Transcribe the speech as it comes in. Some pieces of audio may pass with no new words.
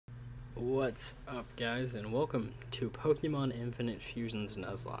What's up, guys, and welcome to Pokemon Infinite Fusion's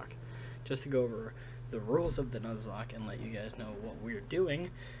Nuzlocke. Just to go over the rules of the Nuzlocke and let you guys know what we're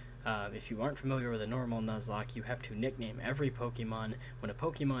doing. If you aren't familiar with a normal Nuzlocke, you have to nickname every Pokemon. When a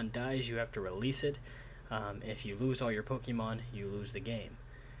Pokemon dies, you have to release it. If you lose all your Pokemon, you lose the game.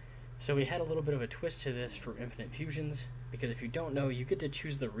 So we had a little bit of a twist to this for Infinite Fusions, because if you don't know, you get to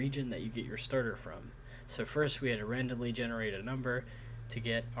choose the region that you get your starter from. So first we had to randomly generate a number to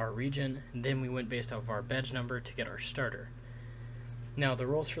get our region, and then we went based off our badge number to get our starter. Now the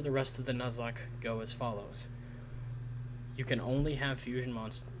rules for the rest of the Nuzlocke go as follows. You can only have fusion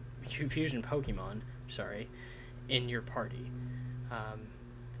Pokemon, in your party.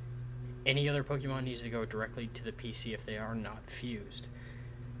 Any other Pokemon needs to go directly to the PC if they are not fused.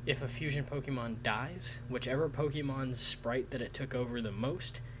 If a fusion Pokemon dies, whichever Pokemon's sprite that it took over the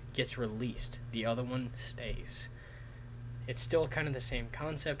most gets released. The other one stays. It's still kind of the same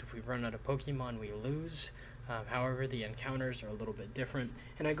concept. If we run out of Pokemon, we lose. However, the encounters are a little bit different,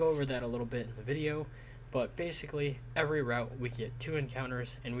 and I go over that a little bit in the video. But basically, every route we get 2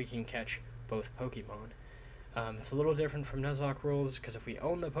 encounters, and we can catch both Pokemon. It's a little different from Nuzlocke rules, because if we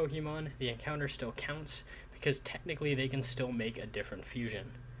own the Pokemon, the encounter still counts, because technically they can still make a different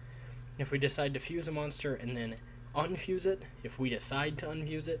fusion. If we decide to fuse a monster and then unfuse it, if we decide to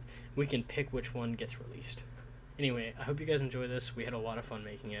unfuse it, we can pick which one gets released. Anyway, I hope you guys enjoy this. We had a lot of fun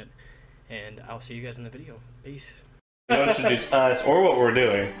making it, and I'll see you guys in the video. Peace. You don't introduce us or what we're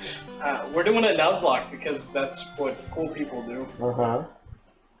doing. We're doing a Nuzlocke because that's what cool people do. Uh-huh.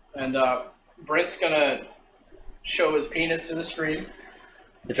 And Brent's gonna show his penis to the stream.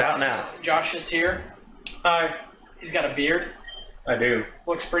 It's out now. Josh is here. Hi. He's got a beard. I do.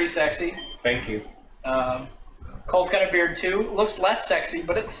 Looks pretty sexy. Thank you. Cole's got a beard too. Looks less sexy,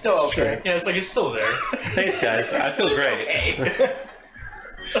 but it's still It's okay. true. Yeah, it's like it's still there. Thanks, guys. I feel great. Okay.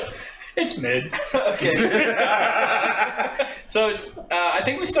 It's mid. Okay. So I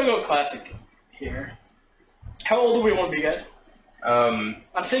think we still go classic here. How old do we want to be, guys? I'm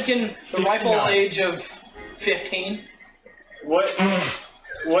thinking the 69. ripe old age of 15. What?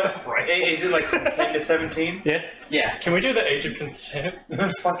 What? Right. Is it like from 10 to 17? Yeah. Yeah. Can we do the age of consent?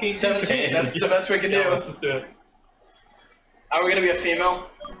 Fucking 17. That's the best we can do. Yeah, let's just do it. Are we gonna be a female?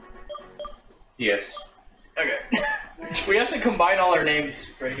 Yes. Okay. We have to combine all our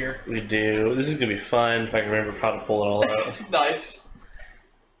names right here. We do. This is gonna be fun if I can remember how to pull it all out. Nice.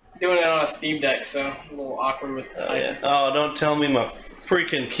 Doing it on a Steam Deck, so a little awkward with the typing. Oh, don't tell me my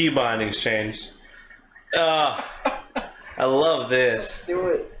freaking key binding's changed. I love this. Do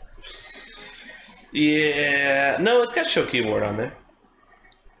it. Yeah. No, it's got show keyboard on there.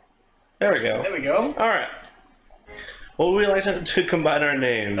 There we go. There we go. Alright. What would we like to combine our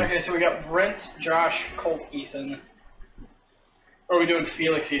names? Okay, so we got Brent, Josh, Colt, Ethan. Or are we doing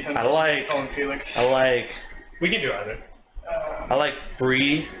Felix, Ethan? I like- Call him Felix. I like... We can do either. I like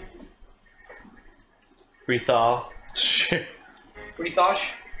Bree. Breathaw.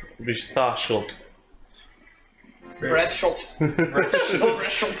 Bretosh? Breathawschult. Brett Schultz.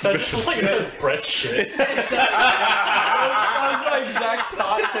 That just looks like it says Brett shit. That was my exact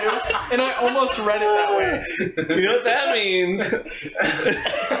thought too, and I almost read it that way. You know what that means? You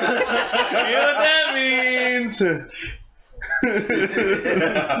know what that means?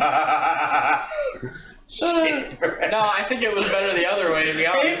 Shit. No, I think it was better the other way, to be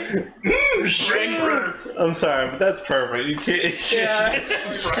honest. I'm sorry, but that's perfect. You can't.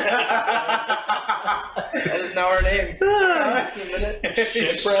 That is now our name.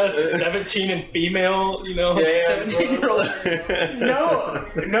 Shit breath, 17 and female, you know? Yeah, 17-year-old.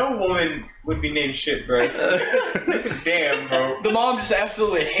 No woman would be named shit, bro. Damn, bro. The mom just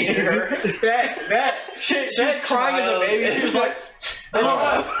absolutely hated her. She was crying as a baby. She was like,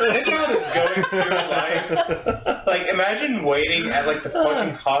 Imagine how this going through life. Like, imagine waiting at like the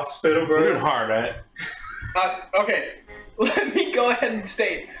fucking hospital, We're doing bro. hard, right? okay, let me go ahead and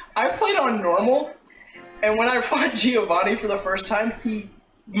state. I played on normal, and when I fought Giovanni for the first time, he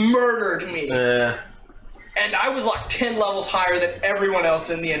murdered me. And I was like 10 levels higher than everyone else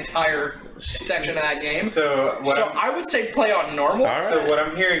in the entire section of that game. So I would say play on normal. All right. So what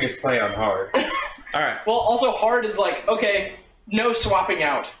I'm hearing is play on hard. Alright. Well, also hard is like, okay, no swapping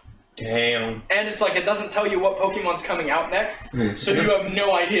out. Damn. And it's like, it doesn't tell you what Pokemon's coming out next, so you have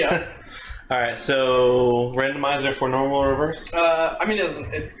no idea. Alright, so randomizer for normal or reverse? I mean,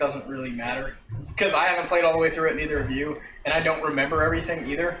 it doesn't really matter. Because I haven't played all the way through it, neither of you, and I don't remember everything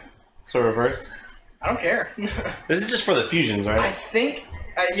either. So reverse? I don't care. This is just for the fusions, right? I think,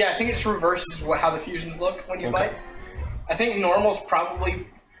 yeah, I think it's reverses how the fusions look when you fight. I think normal's probably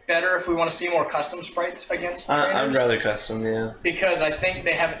better if we want to see more custom sprites against trainers. I'd rather custom, yeah. Because I think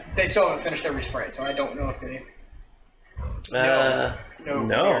they still haven't finished every sprite, so I don't know if they... No,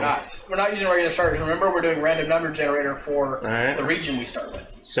 we're not. We're not using regular starters. Remember, we're doing random number generator for the region we start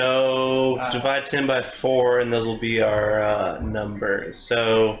with. So, divide 10 by 4, and those will be our numbers.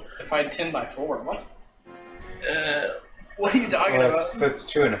 So... Divide 10 by 4? What? What are you talking about? That's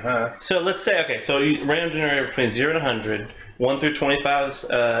 2.5. So, let's say, okay, so you random generator between 0 and 100. 1 through 25 is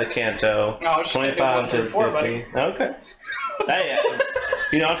Kanto. No, I was just 25 to 50. buddy. Okay. Hey,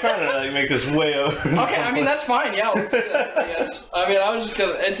 I'm trying to make this way over. Okay, I mean, that's fine. Yeah, let's do that, I guess. I mean, I was just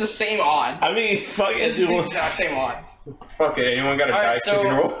gonna... It's the same odds. I mean, fuck it. It's the exact same odds. Fuck it. Anyone got a dice you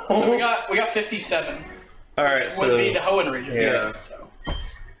can roll? So we got 57. Alright, Which so... would be the Hoenn region. Yeah. So.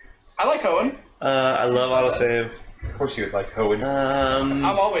 I like Hoenn. I love autosave. Of course you would like Hoenn.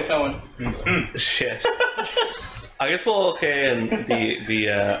 I'm always Hoenn. Shit. I guess we'll in the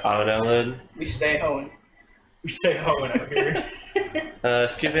auto download. We stay Hoenn. We say Hoenn out here.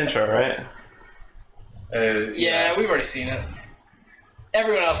 Skip intro, right? Yeah, we've already seen it.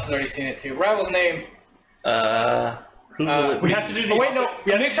 Everyone else has already seen it too. Rival's name. Who We have to do the... Oh wait, no.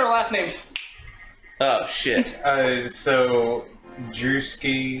 We mix our last names. Oh, shit. So,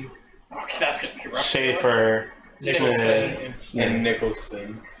 Drewski Okay, that's gonna be rough. Schaefer. Nicholson. and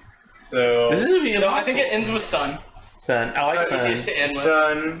Nicholson. So, This is gonna be So I think it ends with Sun. Sun. I like Sun. Sun. Easiest to end with.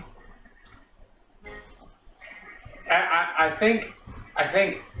 Sun. I think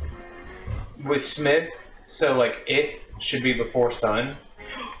with Smith, so like if should be before Sun.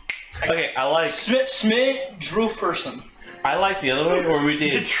 Okay, I like Smith Drew Ferson. I like the other one where we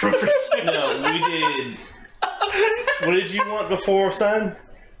did. No, we did. What did you want before Sun?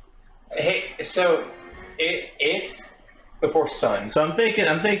 Hey, so if before Sun. So I'm thinking.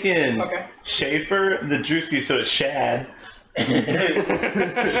 Okay. Schaefer, the Drewski, so it's Shad.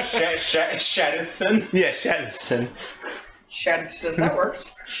 Shadison. Yeah, Shadison. Shadison, that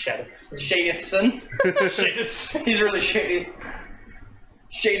works. Shadison. He's really shady.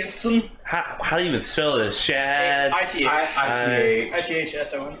 Shadison. How do you even spell this? Shad.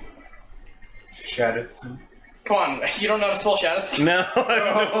 ITHSON. Shadison. Come on, you don't know how to spell Shadison? No, I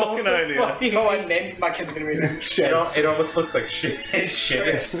have no fucking idea. Do you know what name my kid's gonna be named? It almost looks like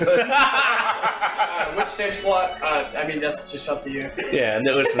Shadison. Which save slot? I mean, that's just up to you. Yeah,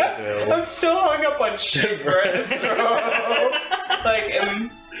 no, it's available. I'm still hung up on shit, bro. Like,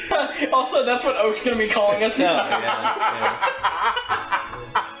 Also, that's what Oak's gonna be calling us. No, yeah.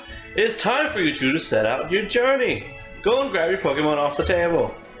 It's time for you two to set out your journey. Go and grab your Pokemon off the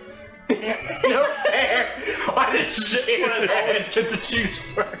table. no fair. Why did shit always get to choose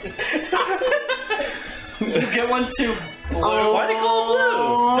first? You get one too. Blue. Why do they call it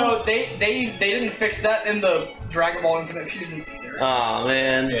blue? So they didn't fix that in the Dragon Ball Infinite Fusions either. Aw,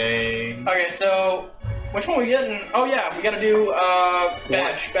 man. Okay, so which one are we getting? Oh yeah, we gotta do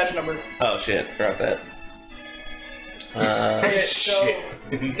badge number. Oh shit, forgot that. Okay, so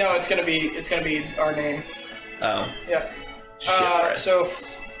no, it's gonna be our name. Oh. Yeah. Shit, right. So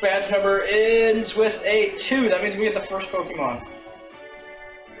badge number ends with a 2. That means we get the first Pokemon.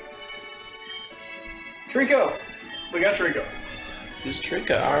 Trico. We got Trico. Just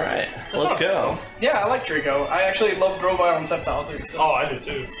Trico, alright. Let's go. Yeah, I like Trico. I actually love Grovyle and Sceptile too. So. Oh, I do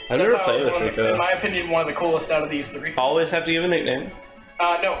too. I've never Sceptile played is with in Trico. my opinion, one of the coolest out of these 3. Always have to give a nickname.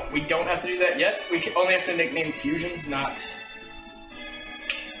 No, we don't have to do that yet. We only have to nickname fusions, not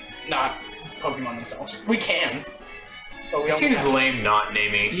Pokemon themselves. We can, but we It only seems have to. lame not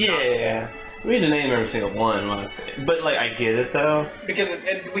naming. Yeah. We need to name every single one, but like I get it though. Because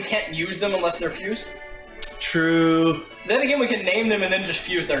we can't use them unless they're fused. True. Then again, we can name them and then just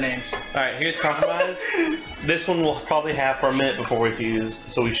fuse their names. Alright, here's compromise. This one will probably have for a minute before we fuse,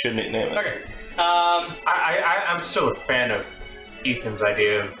 so we should nickname it. Okay. I'm still a fan of Ethan's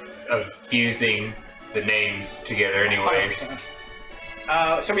idea of fusing the names together anyways.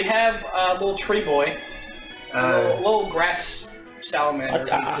 100%. So we have little tree boy, little grass salamander.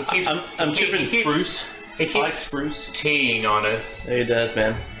 I'm tripping spruce. He I like keeps spruce. teeing on us. He does,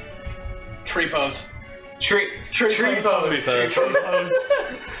 man. Tree pose. Tree pose. Tree pose.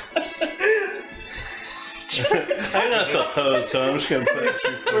 I don't know how to spell pose, so I'm just gonna put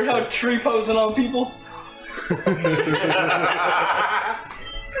tree pose. We're not tree posing on people.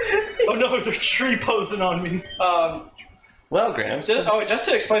 Oh no, they're tree posing on me. Well, Graham. Just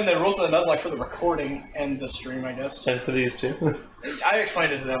to explain the rules of the Nuzlocke for the recording and the stream, I guess. And for these two. I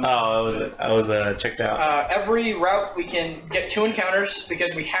explained it to them. Oh, I was checked out. Every route we can get 2 encounters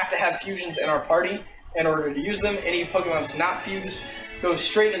because we have to have fusions in our party in order to use them. Any Pokemon that's not fused goes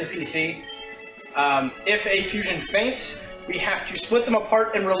straight into the PC. If a fusion faints, we have to split them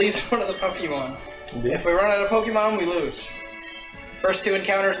apart and release one of the Pokemon. Yeah. If we run out of Pokemon, we lose. First 2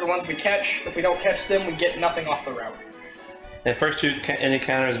 encounters are the ones we catch. If we don't catch them, we get nothing off the route. And first 2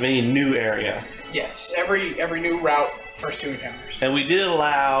 encounters mean new area. Yes, every new route, first 2 encounters. And we did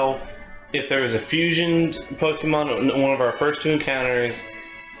allow, if there was a fusion Pokemon in one of our first 2 encounters.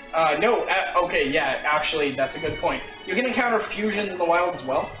 No, okay, yeah, actually, that's a good point. You can encounter fusions in the wild as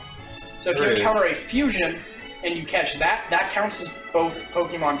well. So if you encounter a fusion and you catch that, that counts as both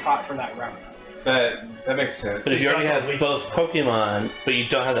Pokemon caught for that round. That makes sense. But if you already have both Pokemon, but you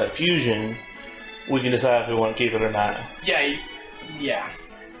don't have that fusion, we can decide if we want to keep it or not. Yeah, yeah.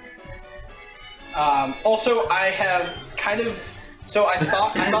 Also, I have kind of... So I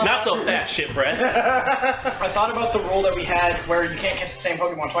thought not so fast, shit, Brett. I thought about the rule that we had where you can't catch the same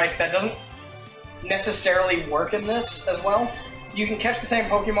Pokemon twice. That doesn't necessarily work in this as well. You can catch the same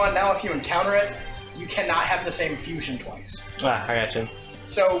Pokemon now if you encounter it. You cannot have the same fusion twice. Ah, I got you.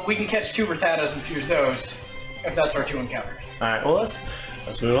 So we can catch 2 Rattatas and fuse those if that's our 2 encounters. Alright, well let's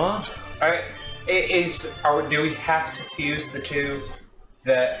move on. Alright, do we have to fuse the 2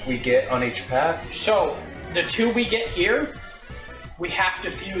 that we get on each path? So the 2 we get here, we have to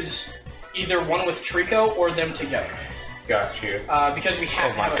fuse either one with Trico or them together. Got you. Because we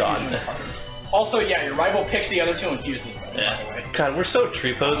have to have a fusion partner. Also, yeah, your rival picks the other 2 and fuses them. Yeah. By the way. God, we're so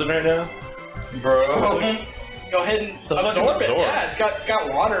tree posing right now. Bro. Go ahead and absorb it. Yeah, it's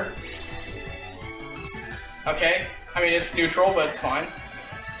got water. Okay. I mean, it's neutral, but it's fine.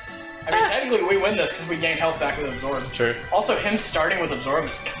 I mean, technically we win this because we gain health back with absorb. True. Also, him starting with absorb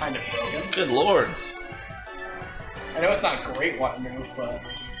is kind of broken. Good lord. I know it's not a great water move, but... Go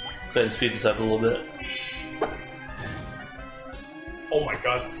ahead and speed this up a little bit. Oh my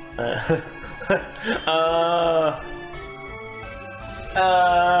god.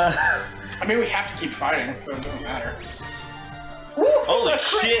 I mean, we have to keep fighting, so it doesn't matter. Woo! Holy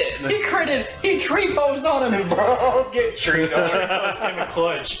shit! He critted! He tree posed on him! Bro, get treated. Let's give him a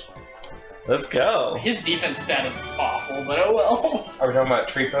clutch. Let's go. His defense stat is awful, but oh well. Are we talking about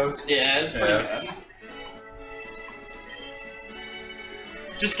tree pose? Yeah, it's pretty good.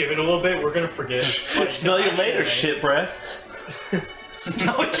 Just give it a little bit, we're gonna forget. Smell you later, shit breath.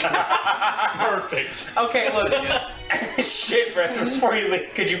 Smell you. Perfect. Okay, look. Shit, Breath, before you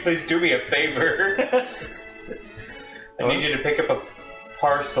leave, could you please do me a favor? I need you to pick up a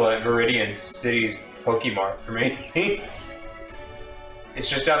parcel at Viridian City's Pokemart for me. It's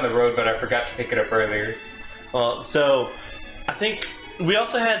just down the road, but I forgot to pick it up earlier. Well, so I think we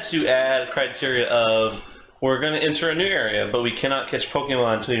also had to add criteria of we're going to enter a new area, but we cannot catch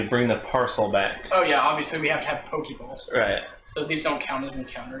Pokemon until you bring the parcel back. Oh yeah, obviously we have to have Pokeballs. Right. So these don't count as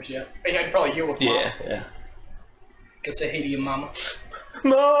encounters yet. But yeah, I'd probably heal with Mom. Yeah. Go say hey to your mama.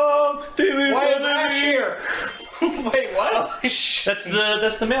 Mom, Why is Ash here? Wait, what? Oh,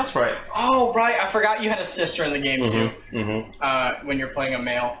 that's the male sprite. Oh right, I forgot you had a sister in the game too. Mm-hmm. When you're playing a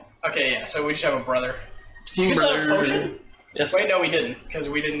male. Okay, yeah. So we just have a brother. Did you get that potion? Yes. Wait, no, we didn't, because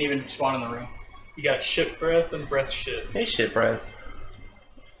we didn't even spawn in the room. You got shit breath and breath shit. Hey, shit breath.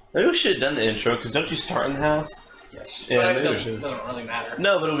 Maybe we should have done the intro, because don't you start in the house? Yes. Yeah, But it maybe we doesn't should. really matter.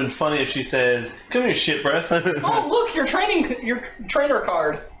 No, but it would have been funny if she says, "Come here, shit breath." Oh, look, your trainer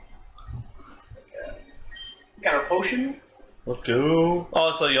card. Got our potion. Let's go.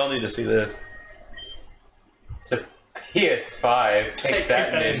 Oh, so y'all need to see this. It's a PS5. Take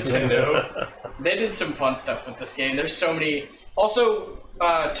that, Nintendo. They did some fun stuff with this game. There's so many. Also,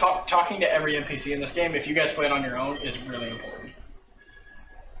 talking to every NPC in this game, if you guys play it on your own, is really important.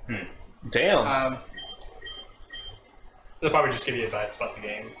 Damn. They'll probably just give you advice about the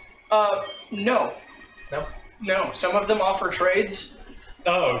game. No. No? No. Some of them offer trades.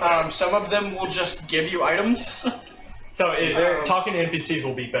 Oh, okay. Some of them will just give you items. So talking to NPCs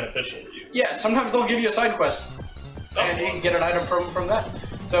will be beneficial to you? Yeah, sometimes they'll give you a side quest. And you can get an item from that.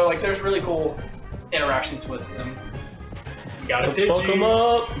 So, like, there's really cool interactions with them. You got a Let's fuck him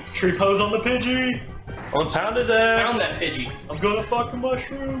Pidgey. up. Tree pose on the Pidgey. On pound his ass. Found that Pidgey. I'm gonna fuck a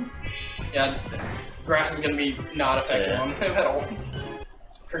mushroom. Yeah, grass is gonna be not effective on him at all.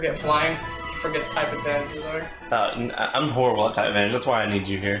 Forget flying. Forgets type advantage there. I'm horrible at type advantage. That's why I need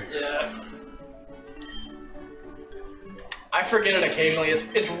you here. Yeah. I forget it occasionally.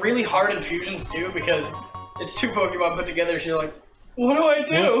 It's really hard in fusions too because it's 2 Pokemon put together. So you're like, what do I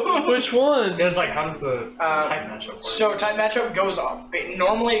do? Which one? It's like, how does the type matchup work? So type matchup goes off.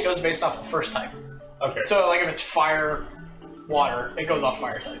 Normally it goes based off the first type. Okay. So like if it's fire, water, it goes off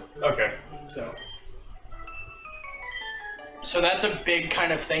fire type. Okay. So that's a big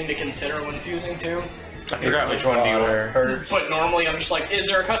kind of thing to consider when fusing too. I forgot which one do you wear. But normally I'm just like, is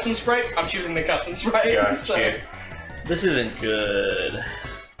there a custom sprite? I'm choosing the custom sprite. Yeah, So shit. This isn't good.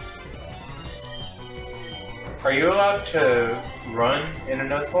 Are you allowed to run in a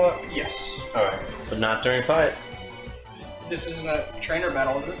Nuzlocke? Yes. Alright. But not during fights. This isn't a trainer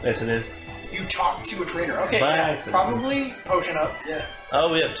battle, is it? Yes, it is. You talk to a trainer. Okay, By yeah, accident. probably potion up. Yeah.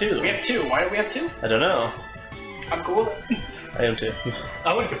 Oh, we have 2. We have 2. Why do we have 2? I don't know. I'm cool with it. I am too.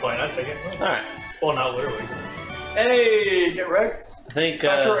 I wouldn't complain. I'd take it. Alright. Well, not literally. Hey, get wrecked. I think.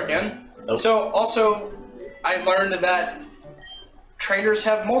 Talk to her again. Nope. So, also, I learned that trainers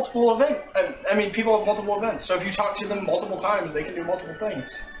have multiple events. I mean, people have multiple events. So if you talk to them multiple times, they can do multiple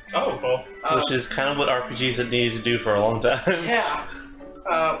things. Oh, well. Which is kind of what RPGs have needed to do for a long time. Yeah.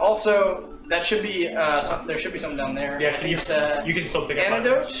 Also, that should be there should be something down there. Yeah, I think it's you can still pick up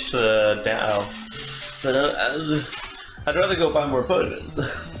antidote. items. To down. But I'd rather go buy more potions.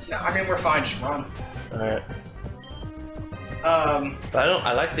 No, I mean we're fine. Just run. Alright. But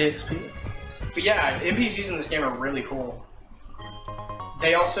I like the XP. But yeah, NPCs in this game are really cool.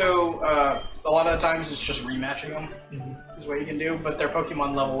 They also a lot of the times it's just rematching them is what you can do, but their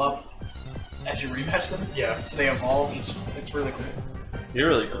Pokemon level up as you rematch them. Yeah. So they evolve. And it's really cool. You're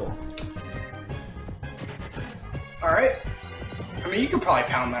really cool. All right. I mean, you could probably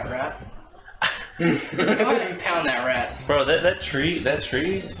pound that rat. Go ahead and pound that rat. Bro, that tree,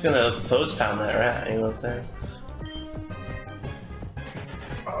 it's gonna post pound that rat, you know what I'm saying?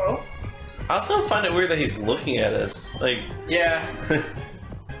 Uh-oh. I also find it weird that he's looking at us. Like, Yeah.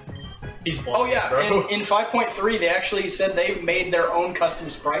 He's Oh yeah, bro. in 5.3 they actually said they made their own custom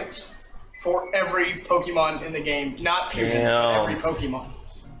sprites for every Pokemon in the game. Not fusions, but Damn. every Pokemon.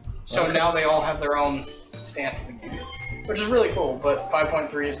 So Okay. now they all have their own stance in the game. Which is really cool, but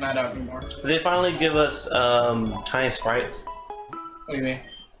 5.3 is not out anymore. What they finally give us tiny sprites. do you mean?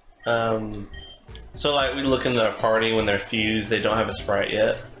 So like we look in their party when they're fused, they don't have a sprite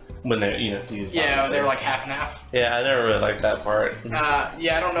yet. When they're fused. Yeah, obviously. they're like half and half. Yeah, I never really liked that part.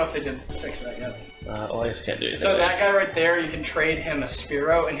 Yeah, I don't know if they did fix that yet. Well, I guess I can't do anything. So that guy right there, you can trade him a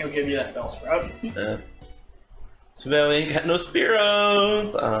Spearow and he'll give you that Bellsprout. Too bad we ain't got no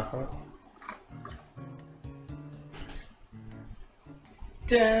Spearows.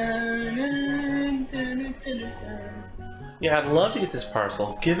 Yeah, I'd love to get this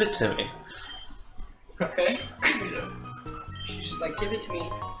parcel. Give it to me. Okay. She's just like, give it to me.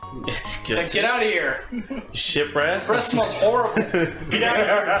 Give Like, it get out of here. Shit breath. Breath smells horrible. Get out of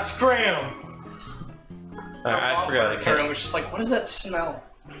here! Scram! I forgot it. Karen was just like, what is that smell?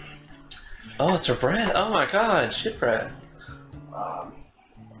 Oh, it's her breath. Oh my god, shit breath.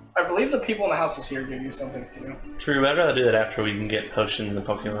 I believe the people in the houses here give you something too. True, I'd rather do that after we can get potions and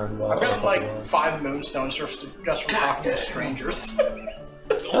Pokemon. I've got like 5 moonstones just from talking to strangers.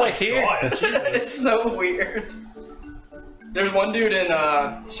 Like here. God, Jesus. It's so weird. There's one dude in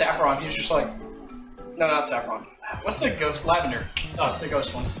Saffron, he's just like, no, not Saffron. What's the ghost? Lavender. Oh, the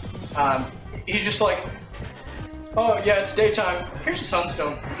ghost one. He's just like, oh yeah, it's daytime. Here's a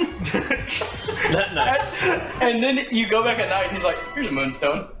sunstone. Nice. And then you go back at night and he's like, here's a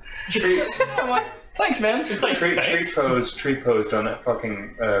moonstone. I'm like, thanks, man. It's like Tree posed on that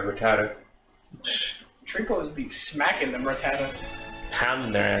fucking Rattata. Trico would be smacking them Rattatas,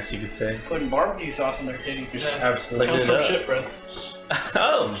 Pounding their ass, you could say. putting barbecue sauce on their titties. Just Yeah. absolutely. Like Comes it from up. shit breath.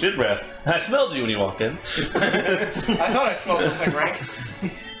 Oh, shit breath. I smelled you when you walked in. I thought I smelled something rank.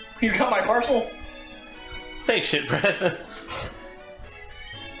 You got my parcel? Thanks, shit breath.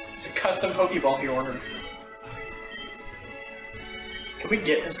 It's a custom Pokeball he ordered. Can we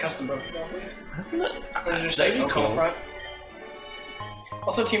get his custom Pokeball, please? Or did it just say That'd be Pokeball cool. front?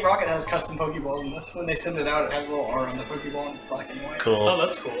 Also, Team Rocket has custom Pokeballs in this. When they send it out, it has a little R on the Pokeball and it's black and white. Cool. Oh,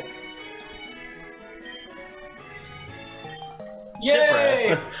 that's cool. Shit Yay!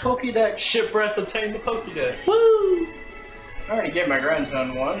 breath. Pokédex! Shit breath attained the Pokédex. Woo! I already gave my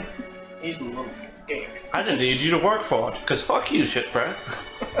grandson one. He's a little dick. I just need you to work for it, because fuck you, shit breath.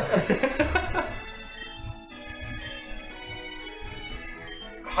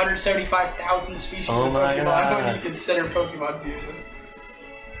 175,000 species Oh of my Pokemon God. when you consider Pokemon fusion.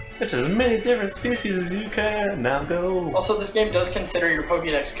 It's as many different species as you can. Now go. Also, this game does consider your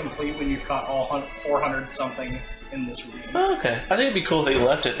Pokédex complete when you've caught all 400 something in this region. Oh, okay. I think it'd be cool if they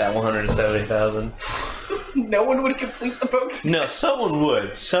left it at 170,000. No one would complete the Pokédex. No, someone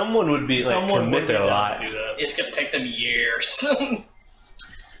would. Someone would be like Someone commit would be their down to life. do that. It's gonna take them years.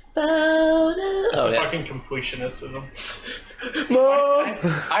 It's Oh the yeah. fucking completionist in them.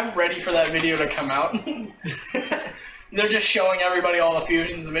 I'm ready for that video to come out. They're just showing everybody all the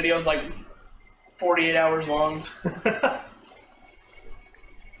fusions. The video's like 48 hours long. But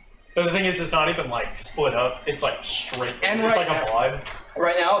the thing is, it's not even like split up. It's like straight. And it's right like a now- vibe.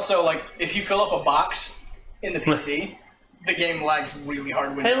 Right now, so like if you fill up a box in the PC, the game lags really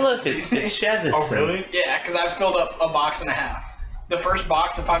hard when Hey, you look, these it's Shadowson. Oh, really? Yeah, because I've filled up a box and a half. The first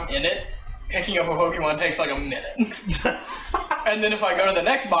box, if I'm in it, picking up a Pokemon takes like a minute. And then if I go to the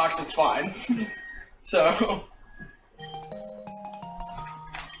next box, it's fine. So...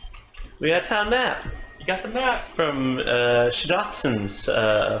 We got a town map You got the map. from Shadowson's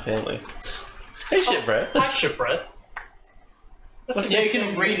family. Hey, Shipwreck. Hi, Shipwreck. Yeah, you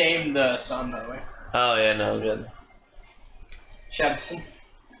can rename the son, by the way. Oh, yeah, no, good. Shadowson.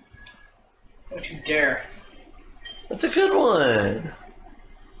 Don't you dare. That's a good one.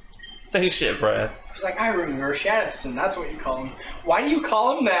 Thanks, Shipwreck. She's like, I remember Shadowson, that's what you call him. Why do you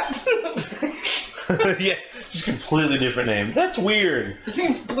call him that? Yeah, just completely different name. That's weird. His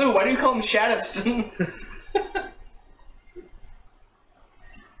name's Blue, why do you call him Shadowson?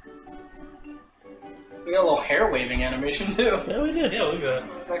 We got a little hair waving animation too. Yeah, we did. Yeah, look at that.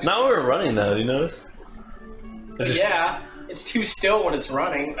 It's actually- Not when we're running, though, you notice? Yeah, it's too still when it's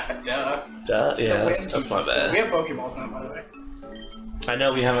running. Duh. Duh, yeah, The that's wind my keeps it still. bad. We have Pokeballs now, by the way. I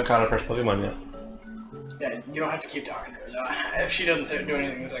know we haven't caught our first Pokemon yet. Yeah, you don't have to keep talking to her though. If she doesn't do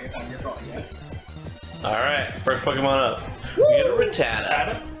anything the second time, you're fine, yeah? Alright, first Pokemon up. We get a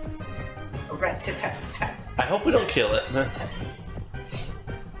Rattata. A rat-tat-tat-tat. I hope we don't kill it.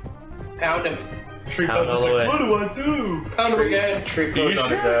 Pound him. Tree Pound Post is all the like, way. what do I do? Pound him again. Tree You goes on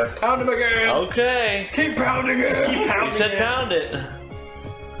his sure? ass. Pound him again. Okay. Keep pounding it. Keep pounding You said it. pound it.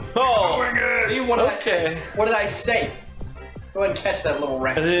 Oh! See, what did I say? Okay. What did I say? Go ahead and catch that little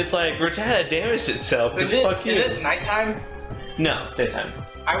rat. And then it's like, Rattata damaged itself. Is 'cause fuck you. it nighttime? No, it's daytime.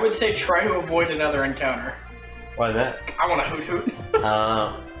 I would say try to avoid another encounter. Why is that? I want a hoot hoot.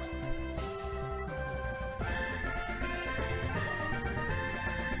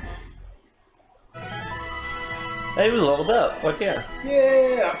 Hey, we leveled up. Fuck yeah.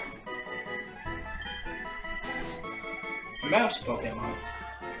 Yeah. Mouse Pokemon.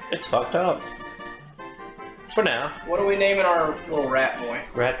 It's fucked up. For now. What are we naming our little rat boy?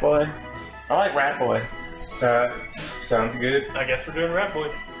 Rat Boy. I like Rat Boy. Sounds good. I guess we're doing Rat Boy.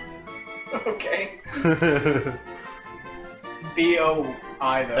 Okay.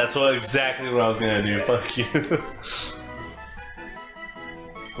 B-O-I though. That's exactly what I was gonna do. Fuck you.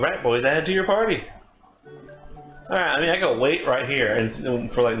 Rat Boy's added to your party. Alright, I mean, I could wait right here and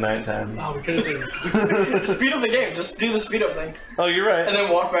for like nighttime. Oh, we could have done. Speed up the game. Just do the speed up thing. Oh, you're right. And then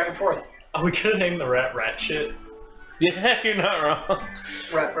walk back and forth. Oh, we could have named the rat shit. Yeah, you're not wrong.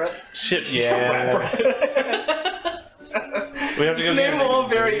 Rat breath. Shit, yeah. We have to Just go name get all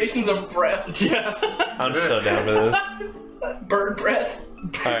variations of breath. Yeah. I'm so down for this. Bird breath.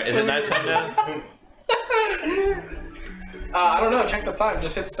 Alright, is it nighttime now? I don't know. Check the time.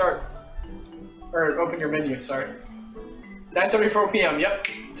 Just hit start. Or open your menu. Sorry. 9:34 p.m. Yep.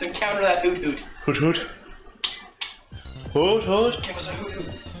 Let's encounter that hoot hoot. Hoot hoot. Hoot hoot. Give us a hoot hoot.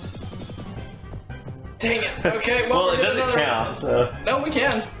 Dang it. Okay. Well, we'll it get doesn't another count, so. No, we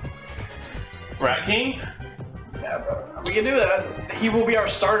can. Rat King? Yeah, we can do that. He will be our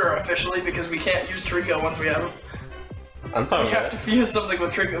starter officially because we can't use Trico once we have him. I'm fine We with have to that. fuse something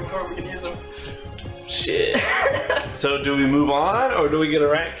with Trico before we can use him. Shit. So, do we move on, or do we get a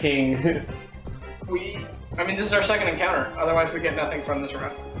Rat King? I mean, this is our second encounter. Otherwise, we get nothing from this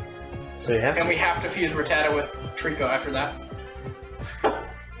round. So, you have And to. we have to fuse Rattata with Trico after that.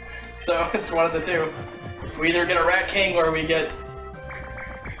 So, it's one of the two. We either get a Rat King or we get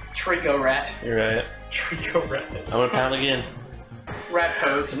Trico Rat. You're right. Trico rat. I'm gonna pound again. Rat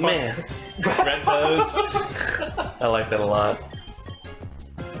Pose. Man. Red pose. I like that a lot.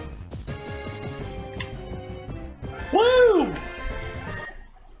 Woo!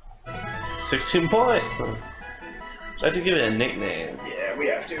 16 points. I have to give it a nickname. Yeah, we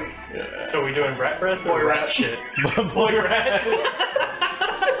have to. Yeah. So are we doing rat breath or Boy rat rat. shit? Boy rat.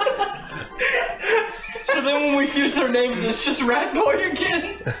 So then when we fuse their names, it's just Rat Boy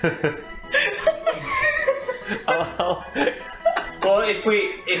again. Oh. Well, if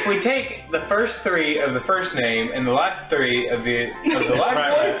we take the first three of the first name and the last three of the last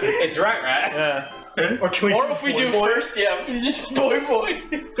Rat one, it's Rat. Yeah. Or can we Or if we do boy? first, yeah, just Boy Boy.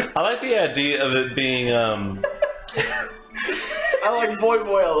 I like the idea of it being I like Boy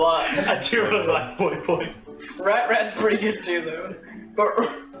Boy a lot. I do really like boy. Rat Rat's pretty good too, though. But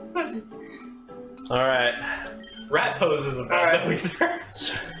Alright. Rat pose isn't bad though either.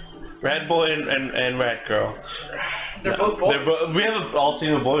 Rat boy and rat girl. they're both boys. We have an all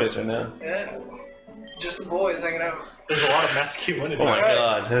team of boys right now. Yeah, just the boys hanging out. There's a lot of masculinity. Oh my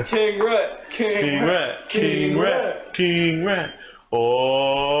Alright. god. King Rat, King, King Rat. rat, king rat, king rat.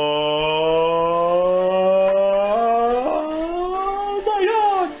 Oh my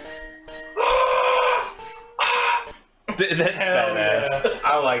god. That's badass. Yeah.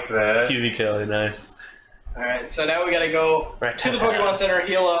 I like that. QB Kelly, nice. Alright, so now we gotta go Right, to the Pokemon Center,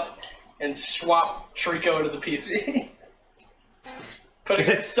 heal up, and swap Trico into the PC. Put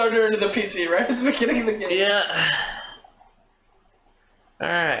a starter into the PC right at the beginning of the game. Yeah.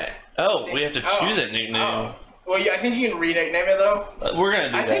 Alright. Oh, we have to choose a nickname. Oh. Well, yeah, I think you can rename it though. We're gonna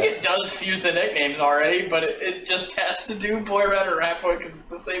do that. I think it does fuse the nicknames already, but it just has to do Boy Rat or Rat Boy because it's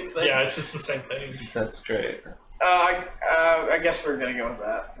the same thing. Yeah, it's just the same thing. That's great. I guess we're gonna go with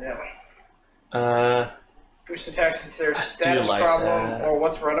that. Yeah. Boost attacks if there's status like problem, that. or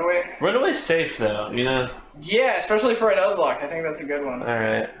what's Runaway? Runaway's safe though, you know? Yeah, especially for a Nuzlocke. I think that's a good one.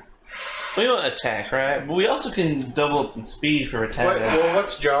 Alright. We want attack, right? But we also can double up in speed for attack. Well,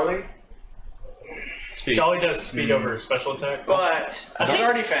 what's Jolly? Speed. Jolly does speed over special attack. But he's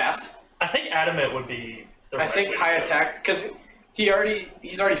already fast. I think Adamant would be the I think high attack, because he's already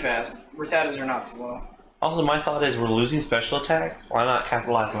fast. Rattatas are not slow. Also, my thought is we're losing special attack. Why not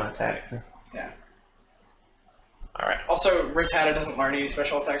capitalize on attack? Yeah. Alright. Also, Rattata doesn't learn any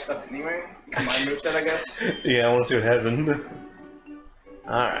special attack stuff anyway. Combined moveset, I guess. Yeah, I want to see what happened.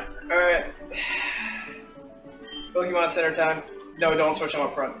 Alright. Alright. Pokemon Center time. No, don't switch him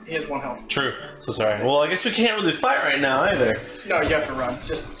up front. He has 1 health. True. So sorry. Well, I guess we can't really fight right now either. No, you have to run.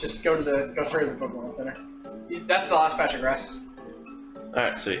 Just go straight to the Pokemon Center. That's the last patch of grass.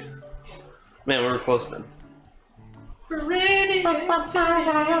 Alright, sweet. Man, we were close then.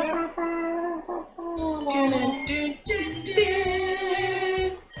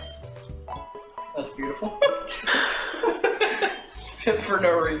 That's beautiful. For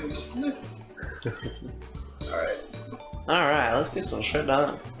no reason, just. Alright. Alright, let's get some shit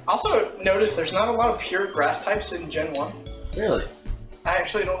done. Also, notice there's not a lot of pure grass types in Gen 1. Really? I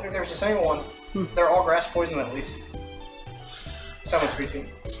actually don't think there's a single one. They're all grass poison at least. Someone's PC.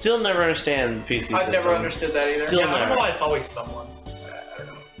 Still never understand the PC system. I've never understood that either. Still Yeah, I don't never. know why it's always someone. I don't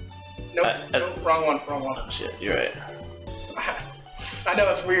know. Nope, wrong one. Oh shit, you're right. I know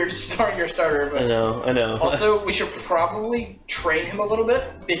it's weird starting your starter, but I know. also we should probably train him a little bit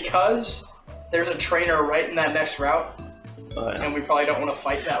because there's a trainer right in that next route, and we probably don't want to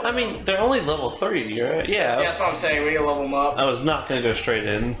fight that one. I mean, they're only level 3, right? Yeah. Yeah, that's what I'm saying. We need to level them up. I was not gonna go straight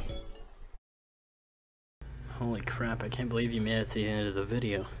in. Holy crap, I can't believe you made it to the end of the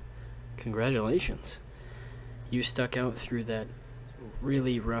video. Congratulations. You stuck out through that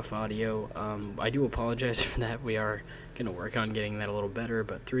really rough audio. I do apologize for that. We are going to work on getting that a little better,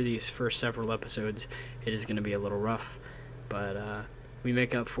 but through these first several episodes, it is going to be a little rough. But we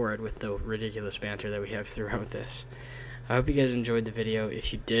make up for it with the ridiculous banter that we have throughout this. I hope you guys enjoyed the video.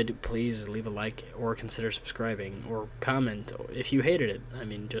 If you did, please leave a like or consider subscribing or comment. If you hated it, I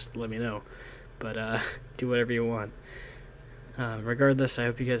mean, just let me know. But do whatever you want. Regardless, I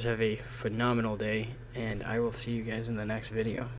hope you guys have a phenomenal day, and I will see you guys in the next video.